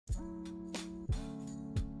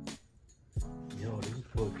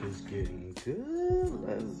book is getting good.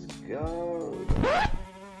 Let's go. What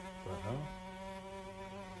the hell?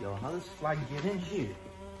 Yo, how does fly get in here?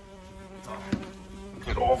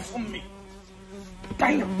 Get off of me.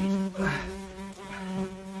 Damn. Damn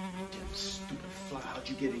stupid fly, how'd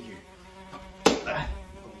you get in here? I'm gonna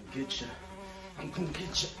get you. I'm gonna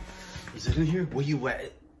get you. Is it in here? Where you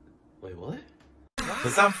at? Wait, what?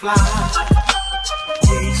 Cause I'm fly.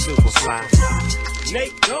 Super fly.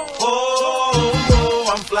 Nate, no.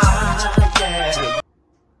 Oh, I'm fly. Yeah.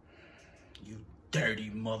 You dirty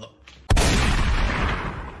mother.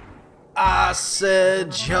 I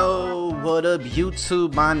said, yo, what up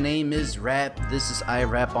YouTube? My name is Rap. This is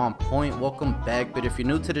iRAAPonPoint. Welcome back. But if you're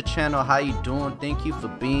new to the channel, how you doing? Thank you for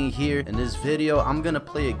being here. In this video, I'm gonna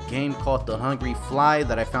play a game called The Hungry Fly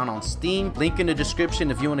that I found on Steam. Link in the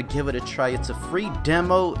description if you want to give it a try. It's a free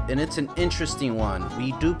demo and it's an interesting one.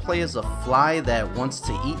 We do play as a fly that wants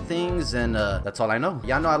to eat things, and that's all I know.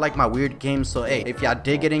 Y'all know I like my weird games, so hey, if y'all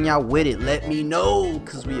dig it and y'all with it, let me know,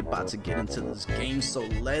 cause we about to get into this game. So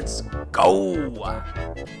let's go.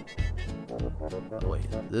 Wait,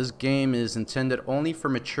 this game is intended only for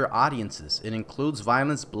mature audiences. It includes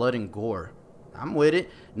violence, blood, and gore. I'm with it.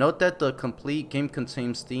 Note that the complete game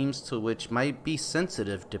contains themes to which might be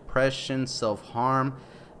sensitive: depression, self-harm,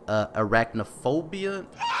 arachnophobia.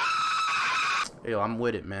 Yo, I'm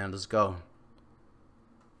with it, man. Let's go.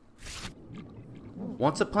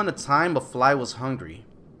 Once upon a time, a fly was hungry.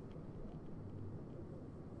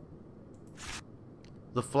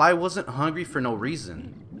 The fly wasn't hungry for no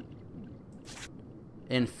reason.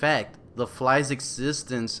 In fact, the fly's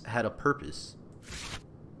existence had a purpose.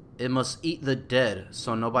 It must eat the dead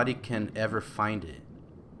so nobody can ever find it.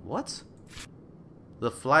 What?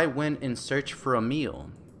 The fly went in search for a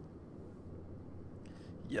meal.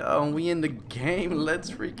 Yo, we in the game.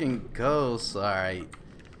 Let's freaking go. Alright.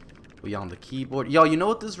 We on the keyboard. Yo, you know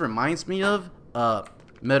what this reminds me of?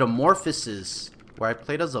 Metamorphosis, where I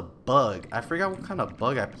played as a bug. I forgot what kind of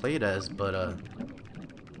bug I played as, but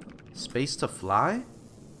space to fly?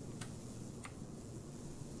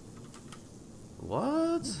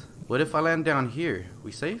 What? What if I land down here?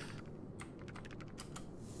 We safe?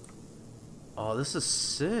 Oh, this is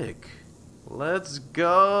sick. Let's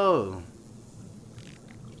go.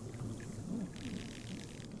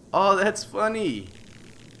 Oh, that's funny.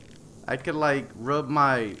 I could like rub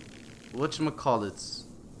my whatchamacallits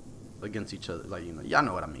against each other, like, you know, y'all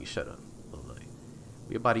know what I mean. Shut up. But like,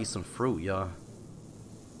 we about to eat some fruit, y'all.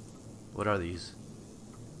 What are these?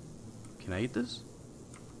 Can I eat this?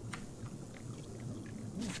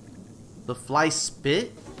 The fly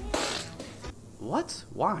spit? What?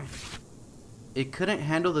 Why? It couldn't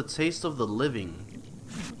handle the taste of the living.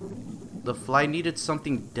 The fly needed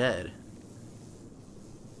something dead.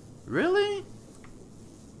 Really?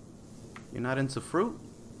 You're not into fruit?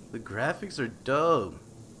 The graphics are dope.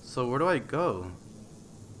 So where do I go?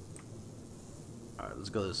 Alright, let's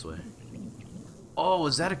go this way. Oh,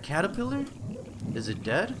 is that a caterpillar? Is it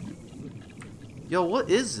dead? Yo, what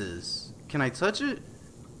is this? Can I touch it?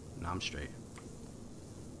 No, I'm straight.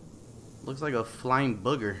 Looks like a flying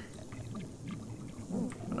booger.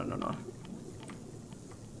 No.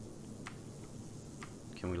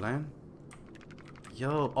 Can we land?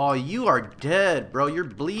 Yo, oh, you are dead, bro. You're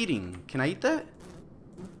bleeding. Can I eat that?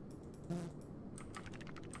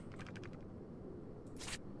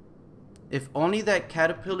 If only that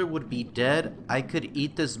caterpillar would be dead, I could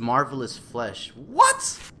eat this marvelous flesh.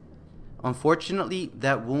 What? Unfortunately,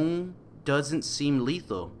 that wound doesn't seem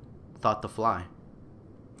lethal, thought the fly.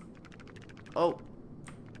 Oh.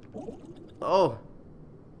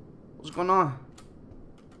 What's going on?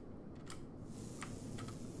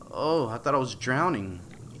 Oh, I thought I was drowning.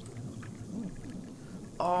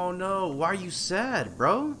 Oh no, why are you sad,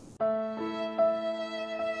 bro?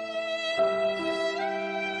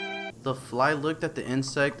 The fly looked at the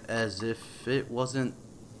insect as if it wasn't...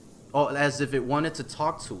 Oh, as if it wanted to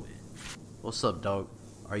talk to it. What's up, dog?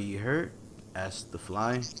 Are you hurt? Asked the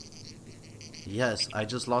fly. Yes, I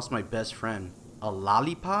just lost my best friend. A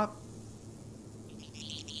lollipop?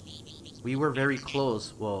 We were very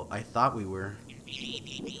close. Well, I thought we were.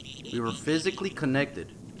 We were physically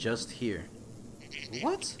connected, just here.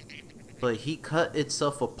 What? But he cut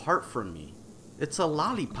itself apart from me. It's a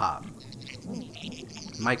lollipop.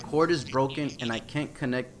 My cord is broken and I can't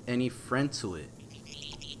connect any friend to it.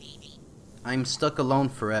 I'm stuck alone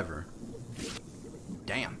forever.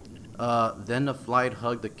 Damn. Then the fly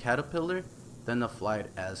hugged the caterpillar. Then the fly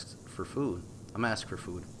asked for food. I'm gonna ask for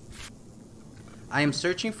food. I am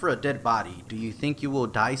searching for a dead body. Do you think you will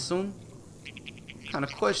die soon? What kind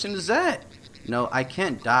of question is that? No, I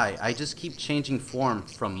can't die. I just keep changing form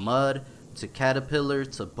from mud to caterpillar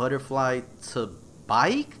to butterfly to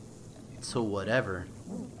bike to whatever.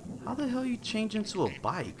 How the hell you change into a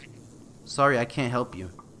bike? Sorry, I can't help you.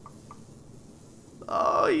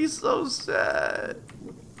 Oh, he's so sad.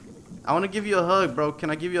 I want to give you a hug, bro. Can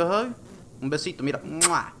I give you a hug? Un besito, mira.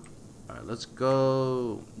 Mwah. Alright, let's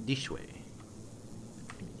go this way.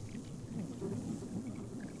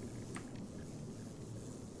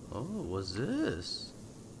 Oh, what's this?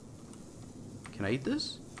 Can I eat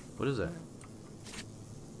this? What is that?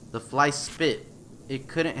 The fly spit. It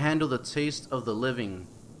couldn't handle the taste of the living.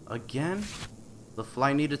 Again? The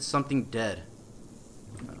fly needed something dead.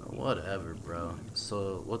 Whatever, bro.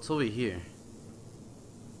 So, what's over here?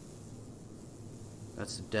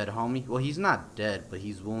 That's a dead homie. Well, he's not dead, but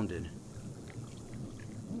he's wounded.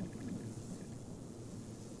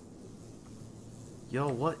 Yo,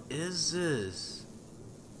 what is this?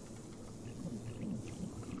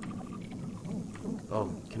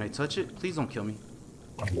 Oh, can I touch it? Please don't kill me.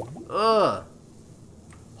 Ugh.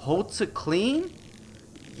 Hold to clean?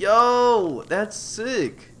 Yo, that's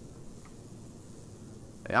sick.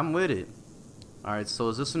 Hey, I'm with it. Alright, so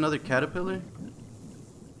is this another caterpillar?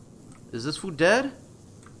 Is this food dead?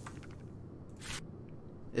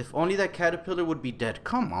 If only that caterpillar would be dead.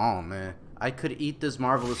 Come on, man. I could eat this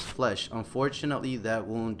marvelous flesh. Unfortunately, that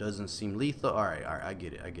wound doesn't seem lethal. Alright, I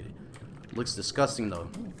get it, Looks disgusting, though.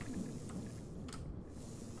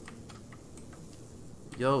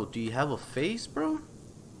 Yo, do you have a face, bro?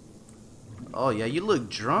 Oh, yeah, you look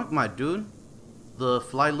drunk, my dude. The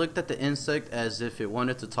fly looked at the insect as if it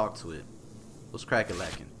wanted to talk to it. What's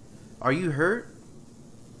crack-a-lackin'? Are you hurt?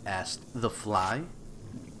 Asked the fly.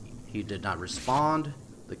 He did not respond.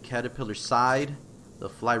 The caterpillar sighed. The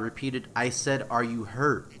fly repeated, I said, are you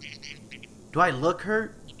hurt? Do I look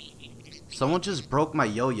hurt? Someone just broke my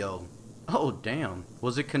yo-yo. Oh, damn.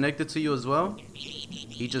 Was it connected to you as well?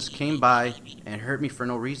 He just came by and hurt me for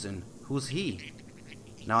no reason. Who's he?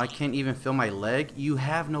 Now I can't even feel my leg. You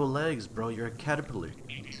have no legs, bro. You're a caterpillar.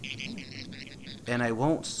 And I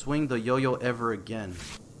won't swing the yo-yo ever again.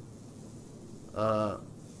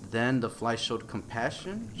 Then the fly showed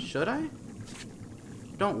compassion. Should I?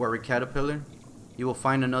 Don't worry, caterpillar. You will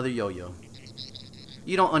find another yo-yo.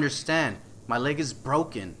 You don't understand. My leg is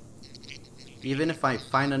broken. Even if I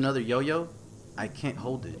find another yo-yo, I can't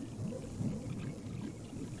hold it.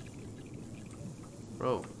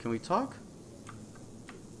 Bro, can we talk?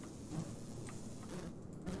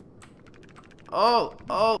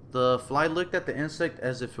 Oh! The fly looked at the insect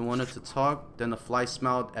as if it wanted to talk. Then the fly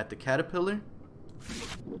smiled at the caterpillar.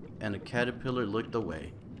 And the caterpillar looked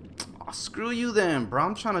away. Oh, screw you then, bro.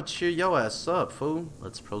 I'm trying to cheer your ass up, fool.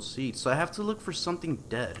 Let's proceed. So I have to look for something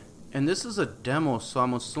dead. And this is a demo, so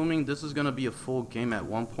I'm assuming this is going to be a full game at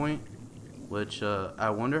one point. Which, I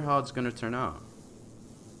wonder how it's going to turn out.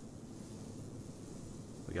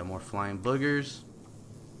 We got more flying boogers.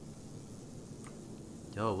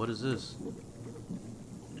 Yo, what is this?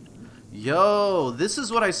 Yo, this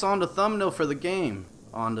is what I saw on the thumbnail for the game.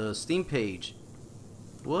 On the Steam page.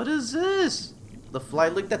 What is this? The fly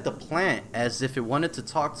looked at the plant as if it wanted to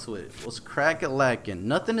talk to it. Was crack-a-lackin'.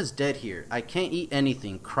 Nothing is dead here. I can't eat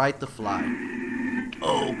anything, cried the fly.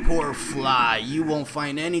 Oh, poor fly. You won't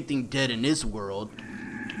find anything dead in this world.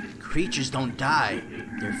 Creatures don't die.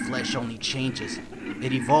 Their flesh only changes.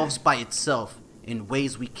 It evolves by itself in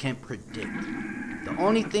ways we can't predict. The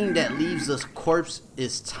only thing that leaves us corpse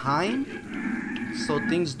is time. So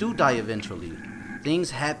things do die eventually.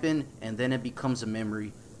 Things happen and then it becomes a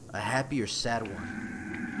memory. A happy or sad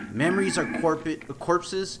one. Memories are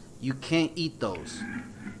corpses. You can't eat those.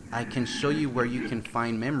 I can show you where you can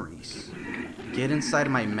find memories. Get inside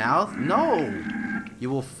my mouth? No! You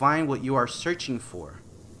will find what you are searching for.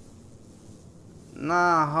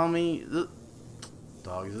 Nah, homie.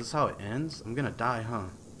 Dog, is this how it ends? I'm gonna die, huh?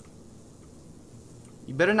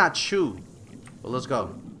 You better not chew. Well, let's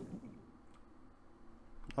go.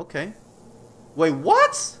 Okay. Wait,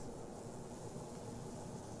 what?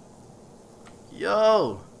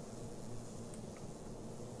 Yo.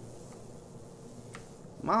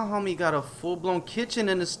 My homie got a full-blown kitchen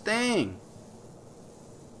in this thing.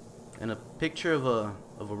 And a picture of a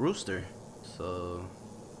rooster. So,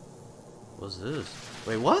 what's this?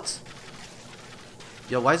 Wait, what?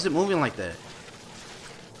 Yo, why is it moving like that?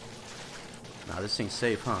 Nah, this thing's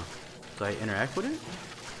safe, huh? Do I interact with it?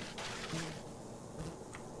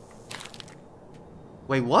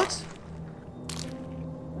 Wait, what?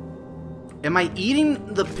 Am I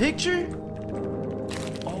eating the picture?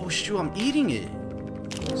 Oh shoot, I'm eating it.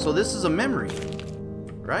 So this is a memory,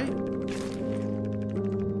 right?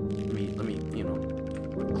 Let me, you know,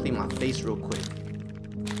 clean my face real quick.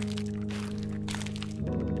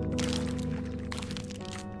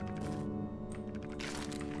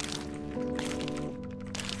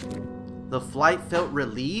 The flight felt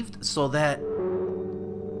relieved, so that...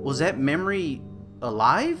 Was that memory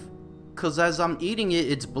alive? Because as I'm eating it,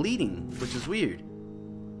 it's bleeding, which is weird.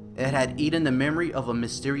 It had eaten the memory of a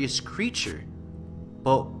mysterious creature.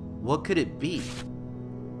 But what could it be?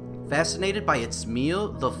 Fascinated by its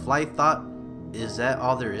meal, the fly thought, is that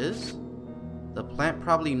all there is? The plant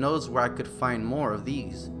probably knows where I could find more of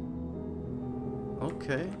these.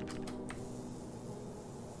 Okay.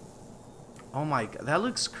 Oh my god, that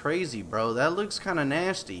looks crazy, bro. That looks kind of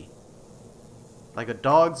nasty. Like a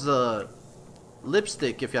dog's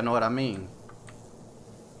lipstick, if y'all know what I mean.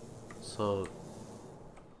 So,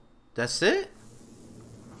 that's it?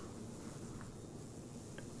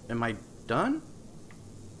 Am I done?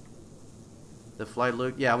 The fly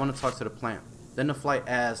looked, yeah, I want to talk to the plant. Then the fly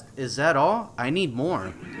asked, is that all? I need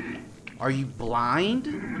more. Are you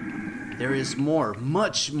blind? There is more,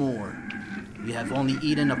 much more. You have only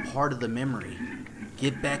eaten a part of the memory.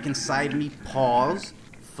 Get back inside me, pause,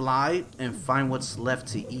 fly, and find what's left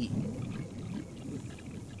to eat.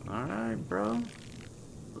 Alright, bro.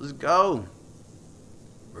 Let's go.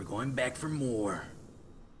 We're going back for more.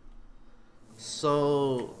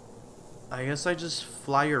 So, I guess I just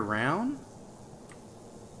fly around?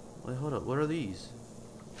 Wait, hold up. What are these?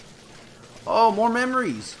 Oh, more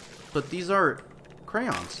memories. But these are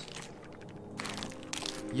crayons.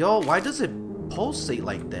 Yo, why does it pulsate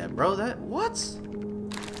like that, bro? That, what?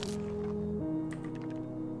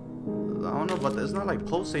 I don't know about that. It's not like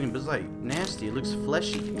pulsating, but it's like nasty. It looks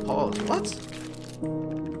fleshy. Pause. What?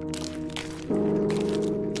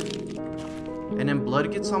 And then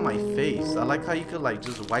blood gets on my face. I like how you could like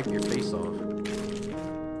just wipe your face off.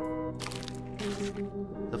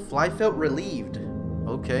 The fly felt relieved.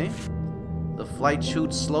 Okay. The fly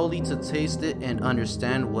chewed slowly to taste it and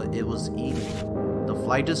understand what it was eating. The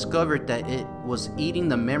fly discovered that it was eating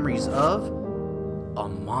the memories of a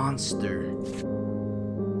monster.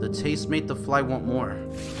 The taste made the fly want more.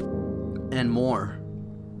 And more.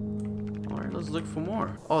 Alright, let's look for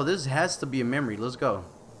more. Oh, this has to be a memory. Let's go.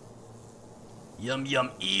 Yum yum,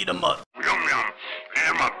 eat 'em up. Yum yum, eat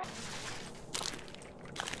 'em up.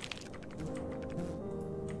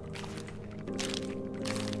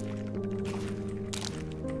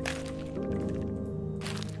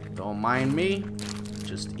 Don't mind me.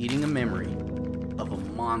 Just eating a memory of a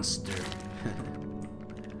monster.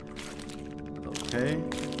 Okay.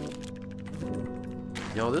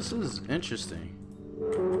 Yo, this is interesting.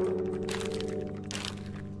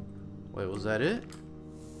 Wait, was that it?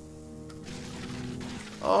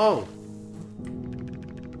 Oh!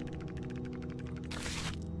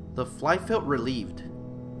 The fly felt relieved.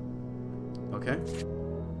 Okay.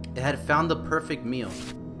 It had found the perfect meal.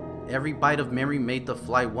 Every bite of memory made the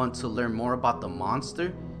fly want to learn more about the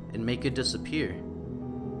monster and make it disappear.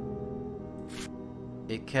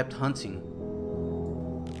 It kept hunting.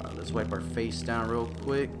 Let's wipe our face down real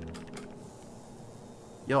quick.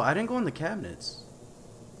 Yo, I didn't go in the cabinets.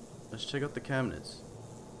 Let's check out the cabinets.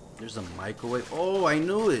 There's a microwave. Oh, I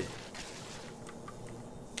knew it.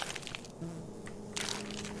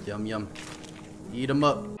 Yum yum. Eat 'em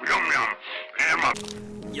up. Yum yum. Eat 'em up.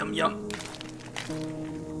 Yum yum.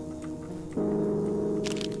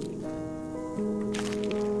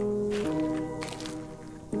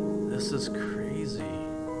 This is crazy.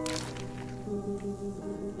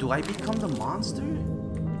 Do I become the monster?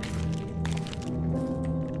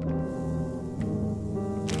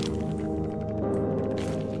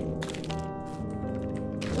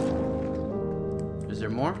 Is there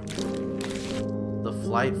more? The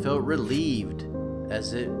flight felt relieved.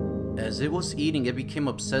 As it was eating, it became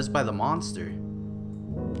obsessed by the monster.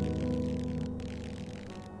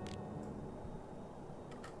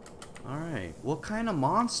 Alright, what kind of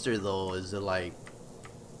monster though? Is it like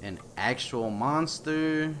an actual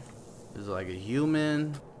monster? Is it like a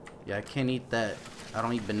human? Yeah, I can't eat that. I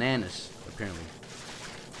don't eat bananas, apparently.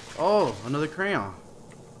 Oh, another crayon.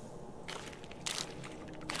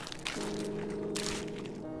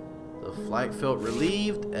 The flight felt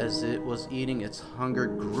relieved. As it was eating, its hunger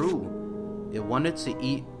grew. It wanted to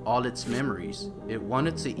eat all its memories. It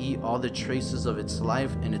wanted to eat all the traces of its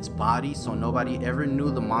life and its body, so nobody ever knew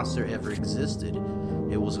the monster ever existed.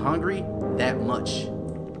 It was hungry that much.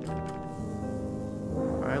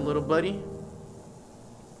 Alright, little buddy.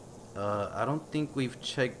 I don't think we've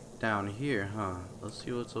checked down here, huh? Let's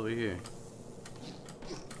see what's over here.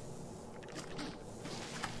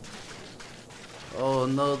 Oh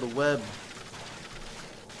no, the web.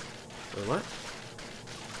 Wait, what?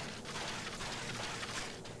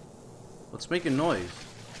 What's making noise?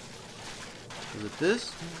 Is it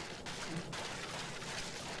this?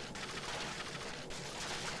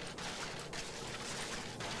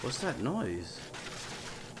 What's that noise?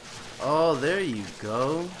 Oh, there you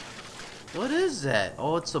go. What is that?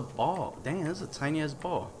 Oh, it's a ball. Dang, that's a tiny ass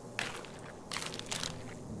ball.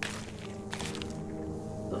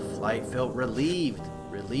 The flight felt relieved.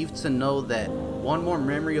 Relieved to know that one more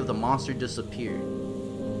memory of the monster disappeared.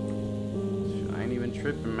 I ain't even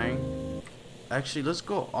tripping, man. Actually, let's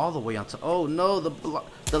go all the way onto. Oh no,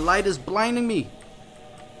 the light is blinding me.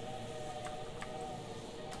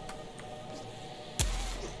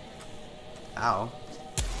 Ow.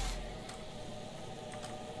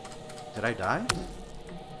 Did I die?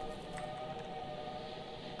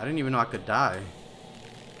 I didn't even know I could die.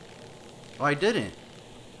 Oh, I didn't.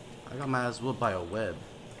 I got my ass whooped by a web.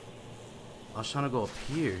 I was trying to go up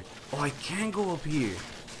here. Oh, I can go up here.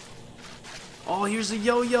 Oh, here's a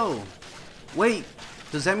yo-yo. Wait,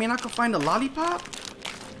 does that mean I can find a lollipop?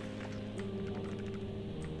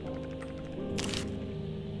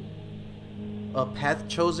 A path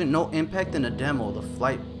chosen, no impact in a demo. The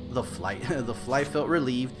flight felt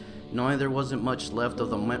relieved, knowing there wasn't much left of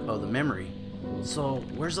the memory. So,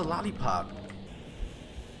 where's the lollipop?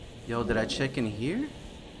 Yo, did I check in here?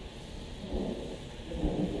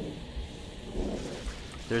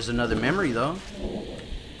 There's another memory though.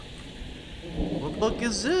 What book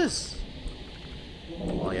is this?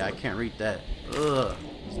 Oh yeah, I can't read that. Ugh,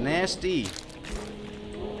 it's nasty.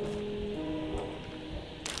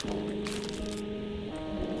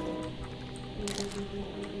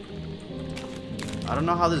 I don't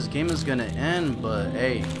know how this game is gonna end, but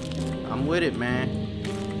hey, I'm with it, man.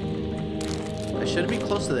 I should be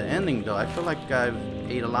close to the ending though. I feel like I've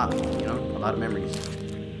ate a lot, you know, a lot of memories.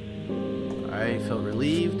 Alright, felt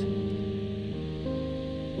relieved.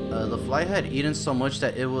 The fly had eaten so much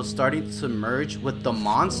that it was starting to merge with the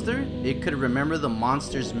monster. It could remember the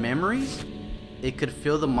monster's memories. It could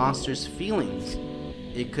feel the monster's feelings.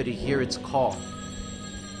 It could hear its call.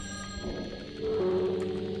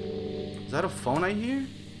 Is that a phone I hear?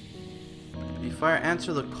 If I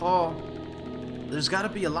answer the call, there's gotta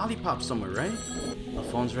be a lollipop somewhere, right? The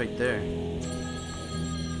phone's right there.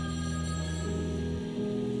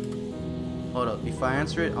 Hold up, if I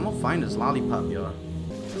answer it, I'm gonna find this lollipop, y'all.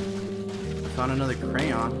 I found another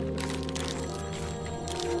crayon.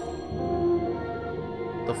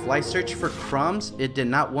 The fly searched for crumbs. It did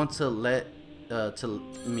not want to let, I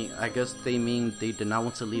guess they mean they did not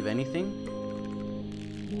want to leave anything.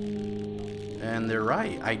 And they're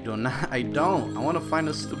right. I don't. I want to find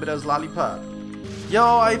a stupid ass lollipop.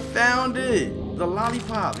 Yo, I found it. The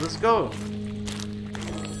lollipop. Let's go.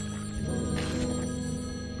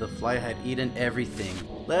 The fly had eaten everything.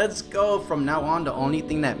 Let's go. From now on, the only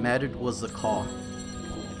thing that mattered was the call.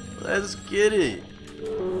 Let's get it.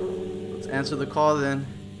 Let's answer the call then.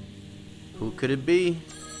 Who could it be?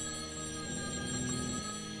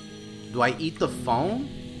 Do I eat the phone?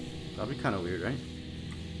 That'd be kind of weird, right?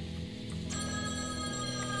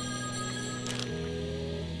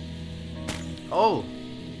 Oh!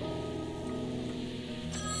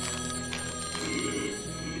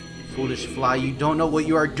 Foolish fly, you don't know what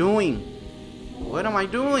you are doing! What am I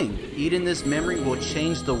doing? Eating this memory will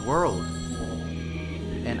change the world.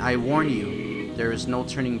 And I warn you, there is no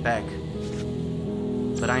turning back.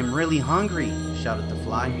 But I'm really hungry, shouted the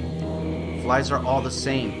fly. Flies are all the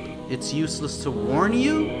same. It's useless to warn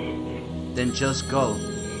you? Then just go.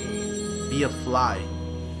 Be a fly.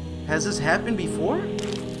 Has this happened before?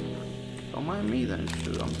 Don't mind me then.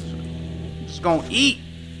 Shoot, I'm just gonna eat.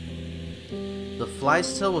 The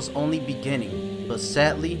fly's tale was only beginning, but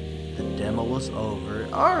sadly, the demo was over.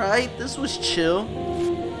 Alright, this was chill.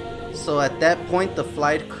 So at that point, the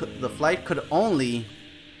flight could only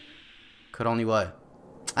what?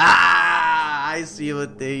 Ah, I see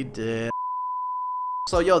what they did.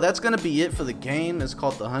 So yo, that's gonna be it for the game. It's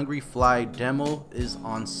called The Hungry Fly. Demo is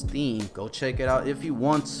on Steam. Go check it out if you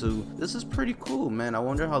want to. This is pretty cool, man. I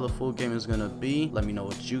wonder how the full game is gonna be. Let me know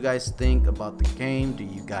what you guys think about the game. Do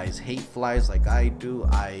you guys hate flies like I do?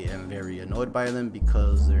 I am very annoyed by them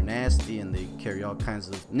because they're nasty and they carry all kinds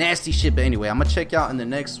of nasty shit. But anyway, I'm gonna check you out in the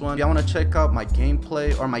next one. If y'all wanna check out my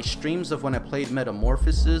gameplay or my streams of when I played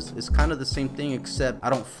Metamorphosis, it's kind of the same thing except I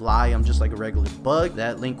don't fly. I'm just like a regular bug.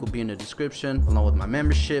 That link will be in the description along with my membership.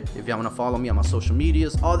 If y'all want to follow me on my social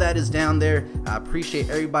medias, all that is down there. I appreciate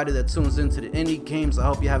everybody that tunes into the indie games. I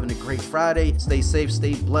hope you're having a great Friday. Stay safe,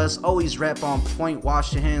 stay blessed, always rap on point,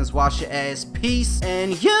 wash your hands, wash your ass, peace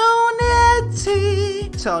and unity.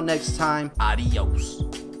 Till next time, adios.